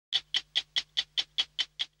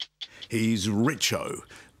He's Richo,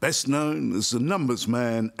 best known as the numbers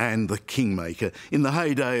man and the kingmaker in the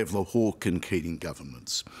heyday of the Hawke and Keating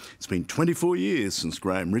governments. It's been 24 years since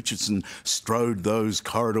Graham Richardson strode those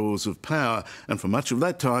corridors of power, and for much of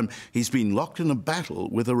that time he's been locked in a battle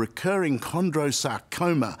with a recurring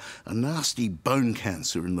chondrosarcoma, a nasty bone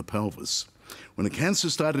cancer in the pelvis. When the cancer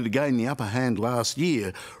started to gain the upper hand last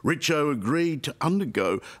year, Richo agreed to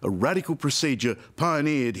undergo a radical procedure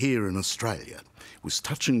pioneered here in Australia. It was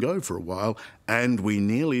touch and go for a while, and we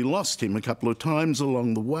nearly lost him a couple of times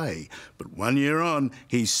along the way. But 1 year on,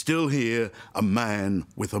 he's still here, a man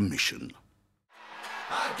with a mission.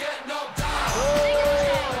 I get knocked down.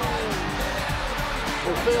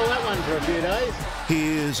 We'll feel that one for a few days.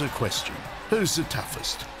 Here's a question. Who's the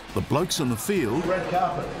toughest? The blokes on the field? Red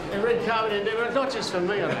carpet. The red carpet indeed, but not just for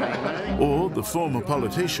me, I think. Or the former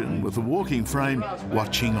politician with a walking frame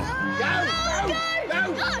watching on? Go!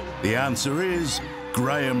 The answer is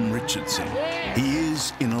Graham Richardson. Yeah. He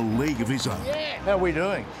is in a league of his own. Yeah. How are we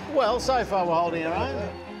doing? Well, so far we're holding our own.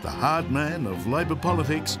 The hard man of Labor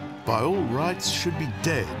politics, by all rights, should be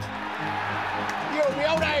dead. You'll be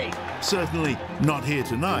old age. Certainly not here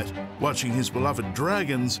tonight, watching his beloved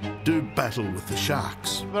Dragons do battle with the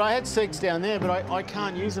Sharks. But I had six down there, but I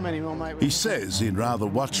can't use them anymore, mate. He says he'd rather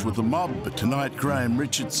watch with the mob, but tonight Graham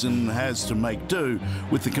Richardson has to make do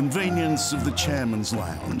with the convenience of the chairman's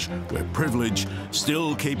lounge, where privilege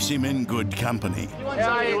still keeps him in good company.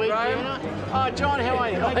 How are you, Graham? Oh, John, how are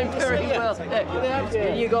you? I'm very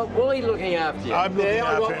well. You got Wooley looking after you. I'm looking Yeah,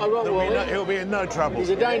 I after got Wooley. him. He'll be in no trouble. He's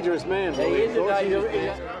a dangerous man. He is a dangerous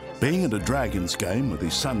man. Being at a Dragons game with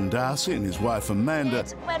his son Darcy and his wife Amanda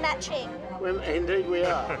We're matching. Well, indeed we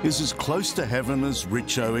are. is as close to heaven as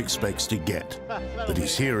Richo expects to get. That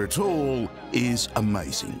he's here at all is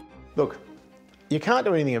amazing. Look, you can't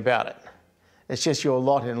do anything about it. It's just your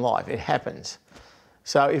lot in life. It happens.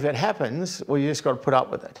 So if it happens, well, you just got to put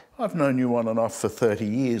up with it. I've known you on and off for 30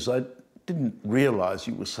 years. I didn't realise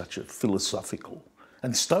you were such a philosophical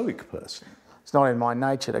and stoic person. It's not in my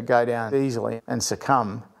nature to go down easily and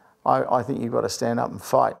succumb. I think you've got to stand up and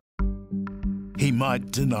fight. He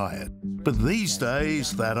might deny it, but these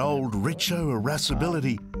days that old Richo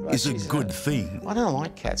irascibility is a good thing. I don't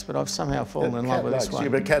like cats, but I've somehow fallen in love with this one.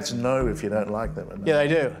 But cats know if you don't like them. Yeah, they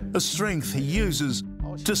do. A strength he uses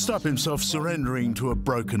to stop himself surrendering to a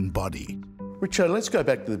broken body. Richo, let's go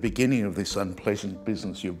back to the beginning of this unpleasant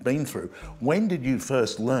business you've been through. When did you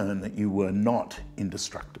first learn that you were not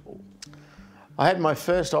indestructible? I had my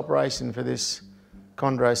first operation for this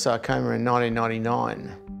chondrosarcoma in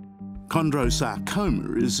 1999.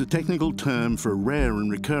 Chondrosarcoma is a technical term for a rare and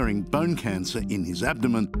recurring bone cancer in his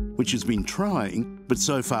abdomen, which has been trying, but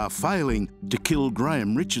so far failing, to kill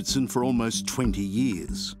Graham Richardson for almost 20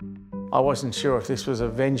 years. I wasn't sure if this was a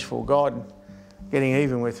vengeful God getting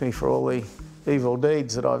even with me for all the evil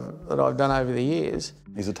deeds that I've done over the years.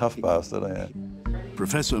 He's a tough bastard, eh?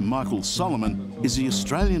 Professor Michael Solomon is the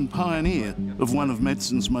Australian pioneer of one of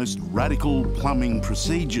medicine's most radical plumbing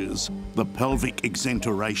procedures, the pelvic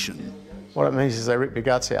exenteration. What it means is they rip your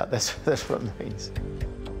guts out. That's what it means.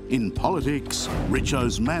 In politics,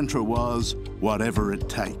 Richo's mantra was, whatever it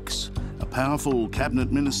takes. A powerful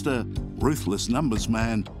cabinet minister, ruthless numbers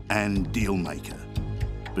man, and deal maker.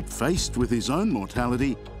 But faced with his own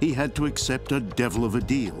mortality, he had to accept a devil of a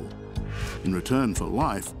deal. In return for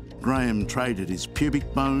life, Graham traded his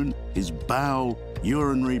pubic bone, his bowel,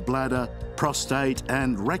 urinary bladder, prostate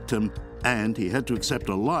and rectum, and he had to accept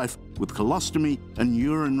a life with colostomy and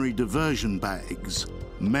urinary diversion bags.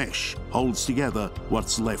 Mesh holds together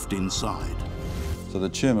what's left inside. So the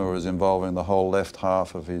tumour was involving the whole left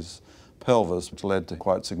half of his pelvis, which led to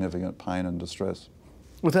quite significant pain and distress.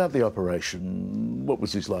 Without the operation, what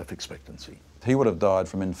was his life expectancy? He would have died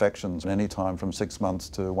from infections any time from 6 months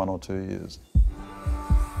to 1 or 2 years.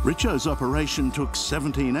 Richo's operation took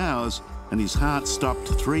 17 hours and his heart stopped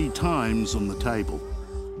 3 times on the table.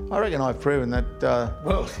 I reckon I've proven that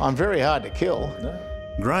I'm very hard to kill.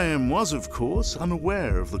 Graham was, of course,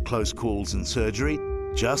 unaware of the close calls in surgery,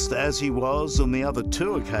 just as he was on the other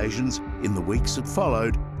 2 occasions in the weeks that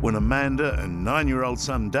followed when Amanda and 9-year-old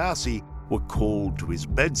son Darcy were called to his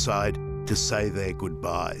bedside to say their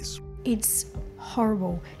goodbyes. It's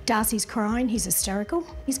horrible. Darcy's crying, he's hysterical.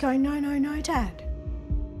 He's going, no, no, no, Dad.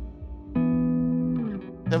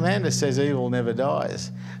 Amanda says evil never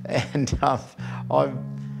dies, and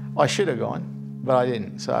I should have gone, but I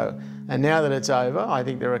didn't. So, and now that it's over, I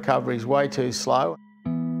think the recovery's way too slow.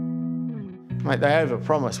 Mate, they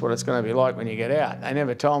overpromise what it's going to be like when you get out. They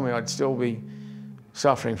never told me I'd still be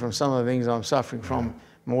suffering from some of the things I'm suffering from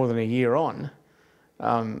more than a year on.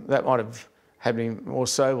 That might have had me more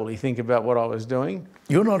soberly think about what I was doing.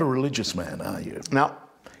 You're not a religious man, are you? No.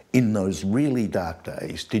 In those really dark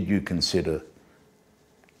days, did you consider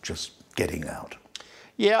just getting out?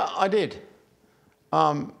 Yeah, I did.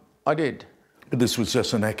 I did. But this was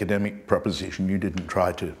just an academic proposition. You didn't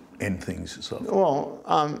try to end things yourself.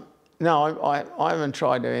 Well, no, I haven't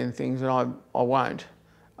tried to end things, and I won't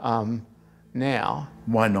now.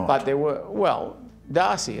 Why not? But there were, well,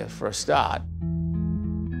 Darcy for a start.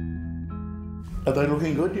 Are they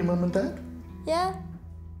looking good, your mum and dad? Yeah.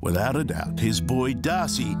 Without a doubt, his boy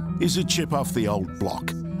Darcy is a chip off the old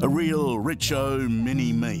block. A real Richo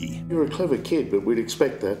mini-me. You're a clever kid, but we'd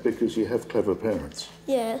expect that because you have clever parents.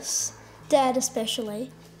 Yes. Dad especially.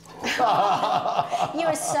 You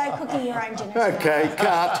are so cooking your own dinner. Okay,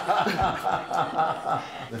 cut.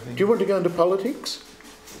 Do you want to go into politics?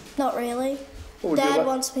 Not really. What would you Dad like?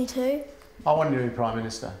 wants me to. I wanted to be Prime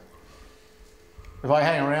Minister. If I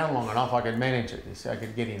hang around long enough, I could manage it, so I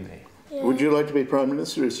could get in there. Yeah. Would you like to be Prime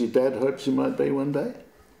Minister as your dad hopes you might be one day?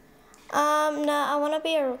 No, I want to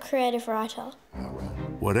be a creative writer.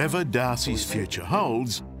 Whatever Darcy's future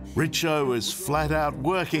holds, Richo is flat out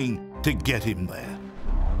working to get him there.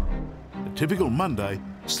 A typical Monday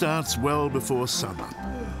starts well before sunup.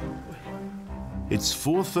 It's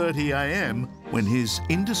 4:30 a.m. when his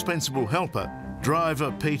indispensable helper,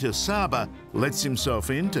 driver Peter Saba, lets himself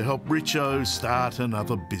in to help Richo start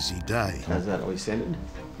another busy day. How's that? Are we centred?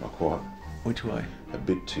 Not quite. Which way? A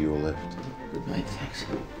bit to your left. Good, mate, thanks.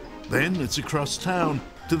 Then it's across town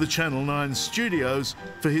to the Channel 9 studios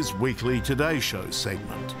for his weekly Today Show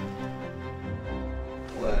segment.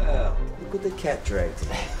 Wow, look at the cat dragged.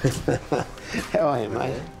 How are you,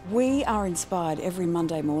 mate? We are inspired every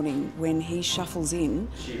Monday morning when he shuffles in.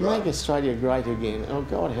 Make Australia great again. Oh,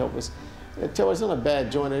 God help us. Tell us, it's not a bad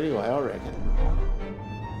joint anyway, I reckon.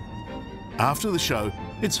 After the show,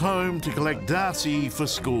 it's home to collect Darcy for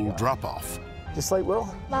school drop-off. Did you sleep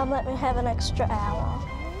well? Mum let me have an extra hour.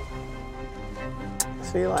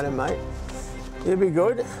 See you later, mate. You'll be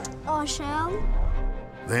good. I shall.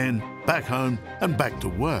 Then back home and back to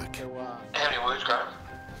work. How many words, Graham?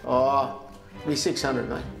 Oh, be 600,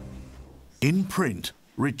 mate. In print,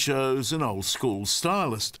 Richo's an old-school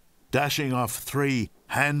stylist, dashing off 3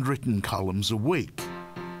 handwritten columns a week.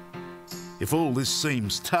 If all this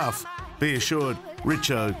seems tough, be assured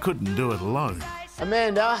Richo couldn't do it alone.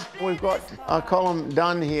 Amanda, we've got a column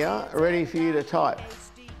done here, ready for you to type.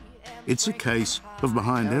 It's a case of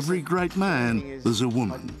behind every great man, there's a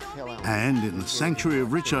woman. And in the sanctuary of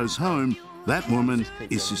Richo's home, that woman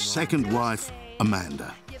is his second wife,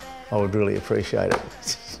 Amanda. I would really appreciate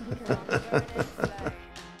it.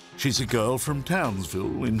 She's a girl from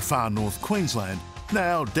Townsville in far north Queensland,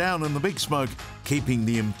 now down in the big smoke, keeping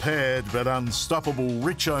the impaired but unstoppable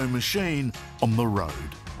Richo machine on the road.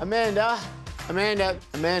 Amanda, Amanda.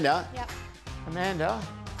 Yep. Amanda.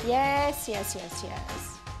 Yes.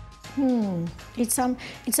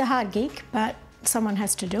 It's a hard gig, but someone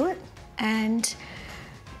has to do it, and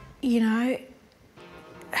you know,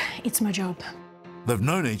 it's my job. They've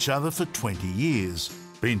known each other for 20 years,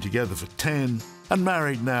 been together for 10, and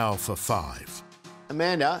married now for 5.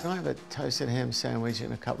 Amanda, can I have a toasted ham sandwich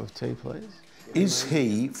and a cup of tea, please? Is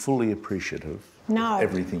he fully appreciative No. of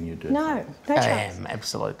everything you do? No I chance. am,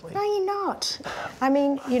 absolutely. No, you're not. I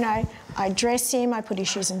mean, you know, I dress him, I put his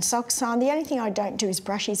shoes and socks on. The only thing I don't do is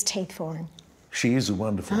brush his teeth for him. She is a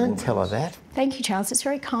wonderful Don't woman. tell her that. Thank you, Charles. It's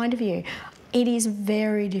very kind of you. It is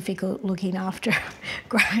very difficult looking after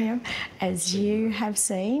Graham, as you have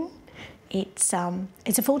seen. It's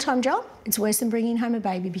a full-time job. It's worse than bringing home a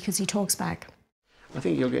baby because he talks back. I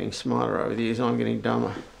think you're getting smarter over the years. I'm getting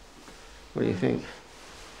dumber. What do you think?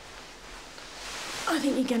 I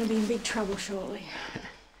think you're going to be in big trouble shortly.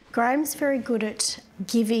 Graham's very good at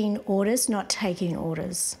giving orders, not taking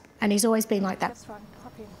orders. And he's always been like that. That's fine.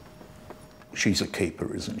 Hop in. She's a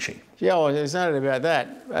keeper, isn't she? Yeah, well, there's no doubt about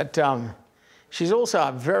that. But she's also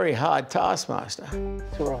a very hard taskmaster.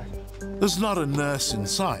 It's all right. There's not a nurse in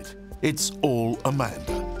sight. It's all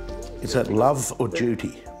Amanda. Is that love or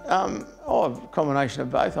duty? A combination of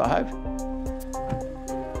both, I hope.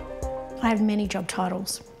 I have many job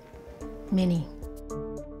titles. Many.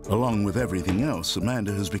 Along with everything else,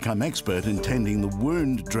 Amanda has become expert in tending the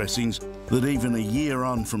wound dressings that even a year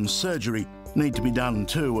on from surgery need to be done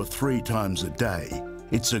 2 or 3 times a day.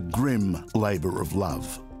 It's a grim labour of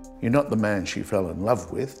love. You're not the man she fell in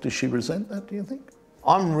love with. Does she resent that, do you think?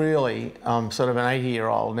 I'm really sort of an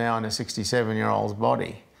 80-year-old now in a 67-year-old's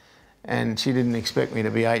body. And she didn't expect me to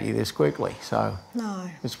be 80 this quickly, so No.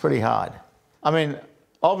 it's pretty hard. I mean,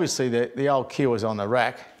 obviously the old cue was on the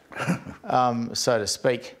rack, so to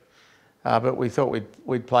speak. but we thought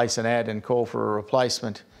we'd place an ad and call for a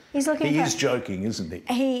replacement. He's looking He for... is joking, isn't he?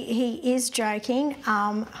 He is joking.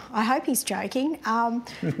 I hope he's joking.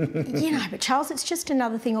 You know, but Charles, it's just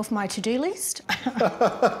another thing off my to-do list.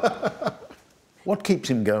 What keeps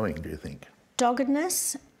him going, do you think?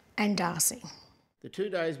 Doggedness and Darcy. The 2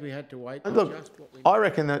 days we had to wait... Look, I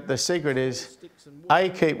reckon that the secret is A,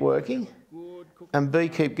 keep working, and B,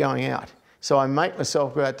 keep going out. So I make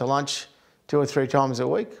myself go out to lunch 2 or 3 times a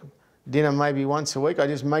week, dinner maybe once a week. I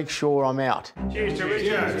just make sure I'm out. Cheers to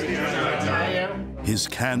Richo. His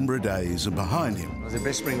Canberra days are behind him. The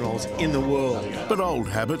best spring rolls in the world. But old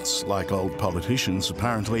habits, like old politicians,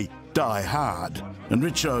 apparently die hard. And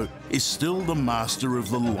Richo is still the master of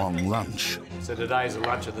the long lunch. So today's the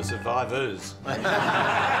lunch of the survivors. There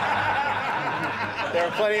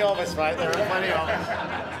are plenty of us, mate. There are plenty of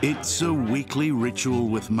us. It's a weekly ritual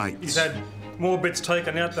with mates. He's had more bits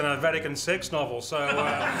taken out than a Vatican sex novel, so...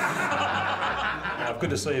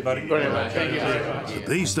 good to see you, buddy. Brilliant, thank you very much.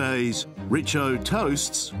 These days, Richo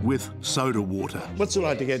toasts with soda water. What's it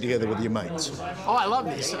like to get together with your mates? Oh, I love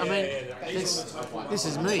this. I mean, this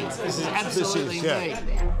is me. This is absolutely me.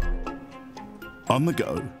 On the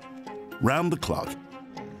go, round the clock.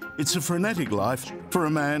 It's a frenetic life for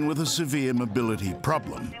a man with a severe mobility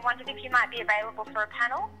problem. I wondered if you might be available for a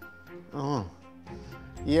panel. Oh.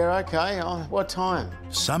 Yeah, okay. What time?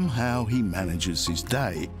 Somehow he manages his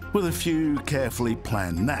day with a few carefully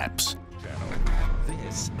planned naps.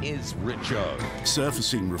 This is Richo.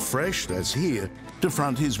 Surfacing refreshed as here to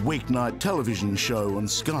front his weeknight television show on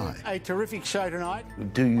Sky. A terrific show tonight.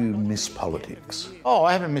 Do you miss politics? Oh,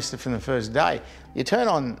 I haven't missed it from the first day. You turn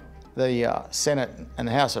on the Senate and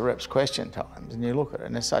House of Reps question times and you look at it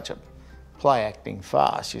and it's such a play-acting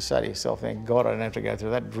farce. You say to yourself, thank God I don't have to go through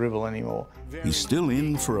that dribble anymore. He's still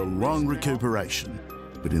in for a long recuperation.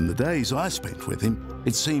 But in the days I spent with him,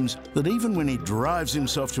 it seems that even when he drives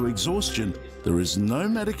himself to exhaustion, there is no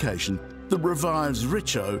medication that revives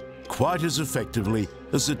Richo quite as effectively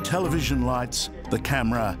as the television lights, the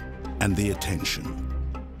camera, and the attention.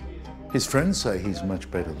 His friends say he's much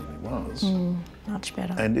better than he was. Much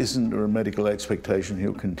better. And isn't there a medical expectation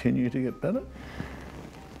he'll continue to get better?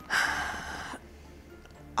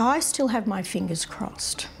 I still have my fingers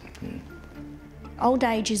crossed. Old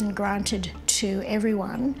age isn't granted to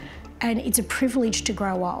everyone, and it's a privilege to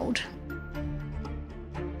grow old.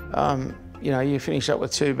 You know, you finish up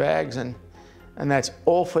with 2 bags and that's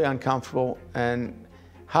awfully uncomfortable and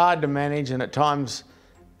hard to manage and at times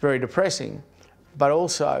very depressing. But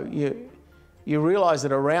also you realise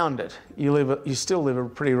that around it you still live a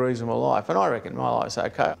pretty reasonable life, and I reckon my life's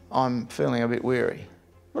okay. I'm feeling a bit weary,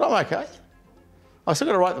 but I'm okay. I've still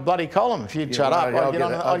got to write the bloody column. If you'd shut up,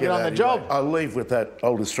 I'd get on the job. I'll leave with that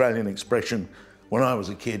old Australian expression, when I was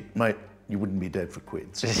a kid, mate, you wouldn't be dead for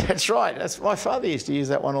quids. That's right. My father used to use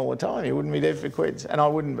that one all the time. He wouldn't be dead for quids, and I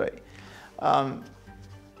wouldn't be. I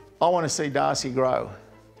want to see Darcy grow.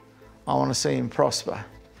 I want to see him prosper.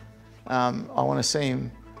 I want to see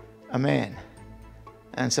him a man.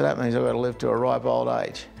 And so that means I've got to live to a ripe old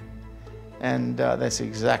age. And that's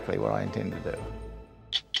exactly what I intend to do.